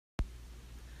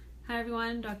Hi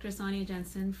everyone, Dr. Sonia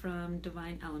Jensen from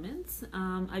Divine Elements.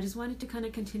 I just wanted to kind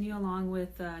of continue along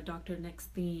with Dr. Nick's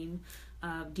theme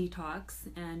of detox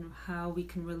and how we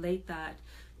can relate that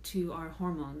to our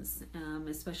hormones,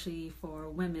 especially for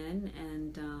women,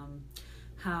 and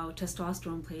how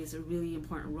testosterone plays a really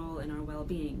important role in our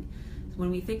well-being. When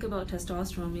we think about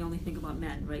testosterone, we only think about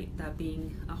men, right? That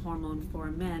being a hormone for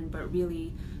men, but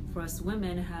really for us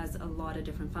women it has a lot of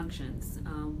different functions.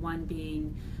 One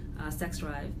being sex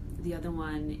drive. The other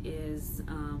one is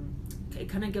it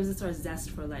kind of gives us our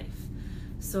zest for life.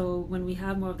 So when we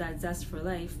have more of that zest for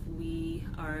life,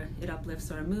 it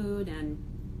uplifts our mood and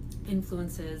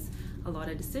influences a lot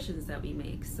of decisions that we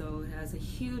make. So it has a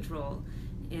huge role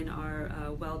in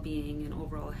our well-being and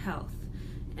overall health.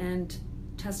 And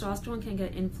testosterone can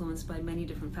get influenced by many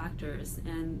different factors,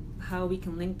 and how we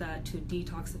can link that to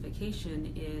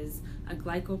detoxification is a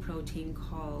glycoprotein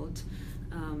called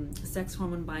sex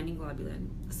hormone binding globulin.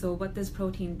 So what this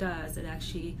protein does, it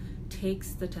actually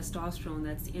takes the testosterone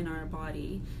that's in our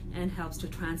body and helps to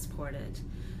transport it.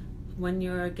 When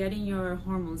you're getting your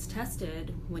hormones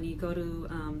tested, when you go to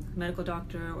a medical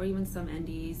doctor or even some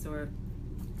NDs or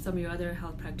some of your other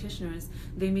health practitioners,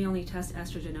 they may only test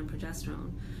estrogen and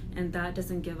progesterone, and that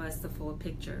doesn't give us the full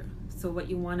picture. So what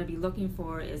you want to be looking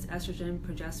for is estrogen,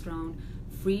 progesterone,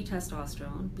 free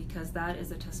testosterone, because that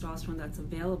is a testosterone that's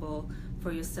available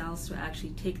for your cells to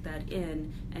actually take that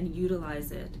in and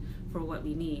utilize it for what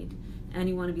we need. And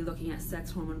you want to be looking at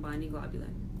sex hormone binding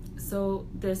globulin. So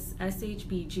this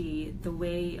SHBG, the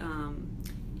way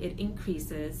it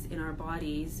increases in our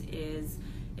bodies is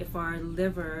if our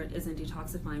liver isn't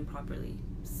detoxifying properly.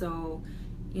 So,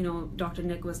 Dr.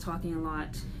 Nick was talking a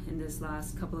lot in this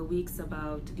last couple of weeks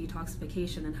about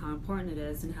detoxification and how important it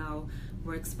is, and how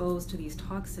we're exposed to these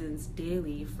toxins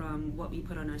daily, from what we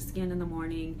put on our skin in the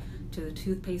morning, to the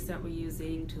toothpaste that we're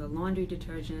using, to the laundry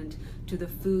detergent, to the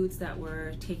foods that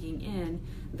we're taking in.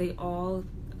 They all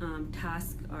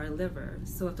task our liver.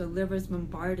 So if the liver is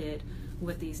bombarded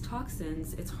with these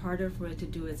toxins, it's harder for it to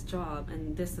do its job,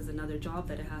 and this is another job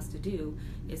that it has to do,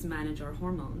 is manage our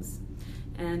hormones.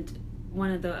 And one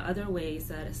of the other ways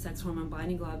that a sex hormone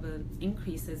binding globulin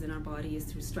increases in our body is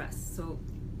through stress. So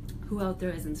who out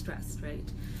there isn't stressed,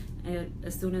 right? And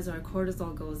as soon as our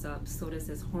cortisol goes up, so does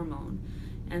this hormone.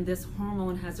 And this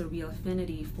hormone has a real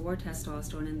affinity for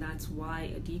testosterone, and that's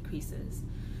why it decreases.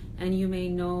 And you may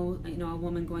know, a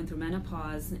woman going through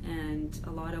menopause, and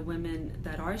a lot of women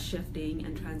that are shifting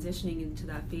and transitioning into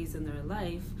that phase in their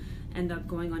life end up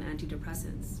going on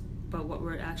antidepressants. But what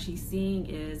we're actually seeing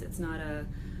is it's not a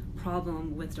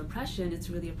problem with depression, it's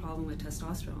really a problem with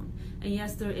testosterone. And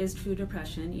yes, there is true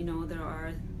depression. There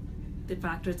are the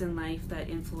factors in life that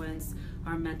influence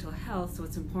our mental health, so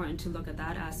it's important to look at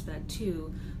that aspect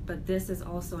too. But this is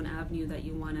also an avenue that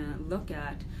you want to look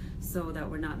at so that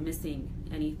we're not missing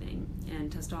anything,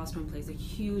 and testosterone plays a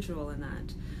huge role in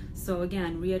that. So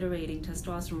again, reiterating,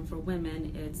 testosterone for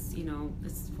women, it's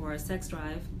for our sex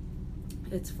drive,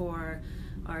 it's for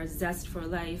our zest for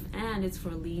life, and it's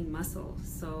for lean muscle.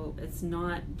 So it's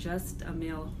not just a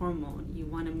male hormone. You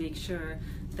want to make sure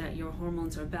that your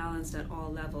hormones are balanced at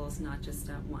all levels, not just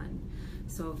at one.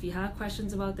 So if you have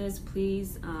questions about this,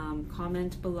 please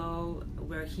comment below.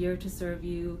 We're here to serve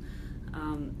you.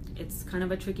 It's kind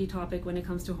of a tricky topic when it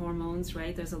comes to hormones,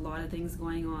 right? There's a lot of things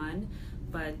going on,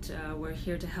 but we're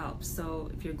here to help.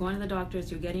 So if you're going to the doctors,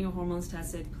 you're getting your hormones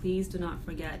tested, please do not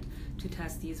forget to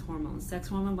test these hormones: sex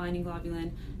hormone binding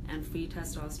globulin and free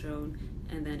testosterone,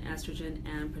 and then estrogen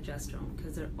and progesterone,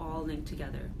 because they're all linked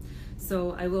together.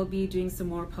 So I will be doing some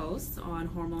more posts on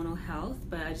hormonal health,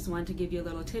 but I just wanted to give you a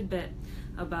little tidbit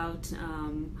about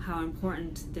how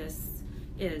important this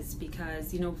is,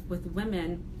 because with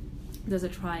women, there's a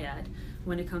triad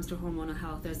when it comes to hormonal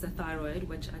health. There's the thyroid,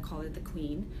 which I call it the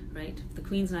queen, right? If the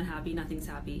queen's not happy, nothing's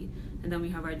happy. And then we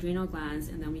have our adrenal glands,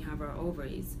 and then we have our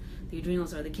ovaries. The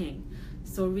adrenals are the king.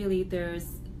 So really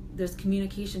there's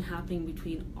communication happening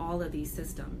between all of these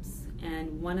systems.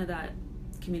 And one of that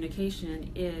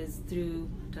communication is through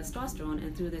testosterone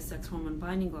and through the sex hormone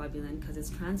binding globulin, because it's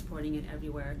transporting it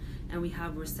everywhere. And we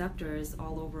have receptors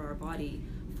all over our body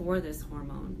for this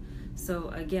hormone. So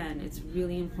again, it's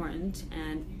really important,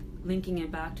 and linking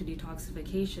it back to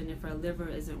detoxification, if our liver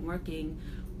isn't working,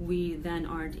 we then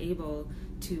aren't able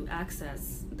to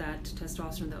access that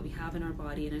testosterone that we have in our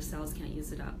body, and our cells can't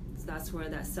use it up. So that's where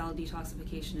that cell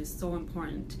detoxification is so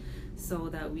important, so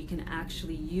that we can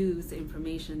actually use the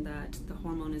information that the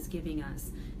hormone is giving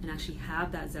us and actually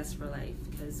have that zest for life,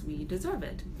 because we deserve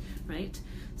it, right?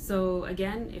 So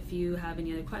again, if you have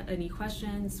any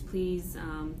questions, please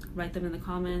write them in the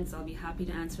comments. I'll be happy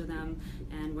to answer them,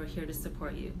 and we're here to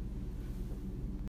support you.